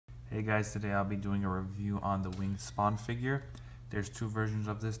Hey guys, today I'll be doing a review on the winged Spawn figure. There's two versions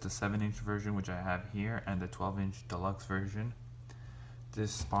of this, the 7-inch version which I have here and the 12-inch deluxe version.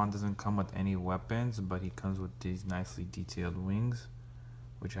 This Spawn doesn't come with any weapons, but he comes with these nicely detailed wings,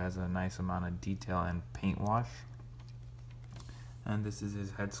 which has a nice amount of detail and paint wash. And this is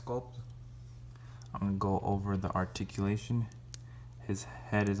his head sculpt. I'm going to go over the articulation. His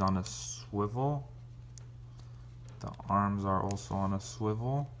head is on a swivel. The arms are also on a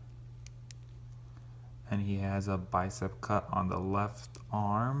swivel. And he has a bicep cut on the left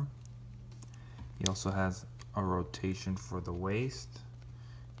arm. He also has a rotation for the waist.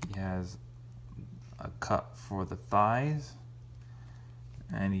 He has a cut for the thighs.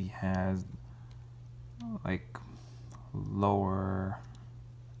 And he has like lower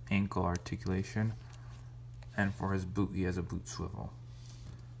ankle articulation. And for his boot, he has a boot swivel.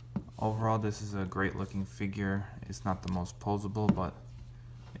 Overall, this is a great looking figure. It's not the most posable, but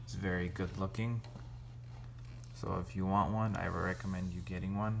it's very good looking. So if you want one, I recommend you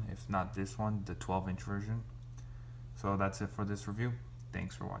getting one. If not this one, the 12-inch version. So that's it for this review.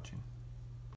 Thanks for watching.